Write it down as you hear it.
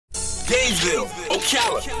Gainesville,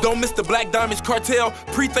 Ocala. Don't miss the Black Diamonds Cartel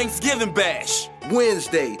pre-Thanksgiving bash.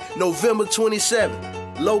 Wednesday, November 27th.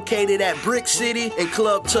 Located at Brick City and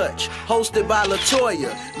Club Touch. Hosted by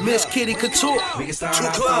LaToya, Miss Kitty Couture. 2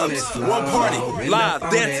 clubs, 1 party, live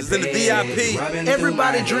dances in the VIP.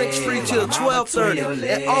 Everybody drinks free till 12:30,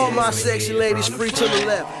 and all my sexy ladies free till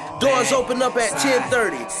 11. Doors open up at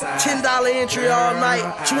 10:30. $10 entry all night,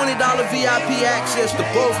 $20 VIP access to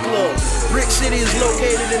both clubs. Brick City is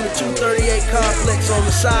located in the 238 complex on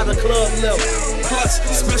the side of club level. Plus,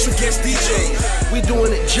 special guest DJs. We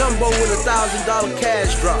doing it jumbo with a $1,000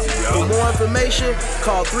 cash drop. For more information,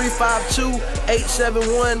 call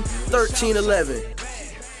 352-871-1311.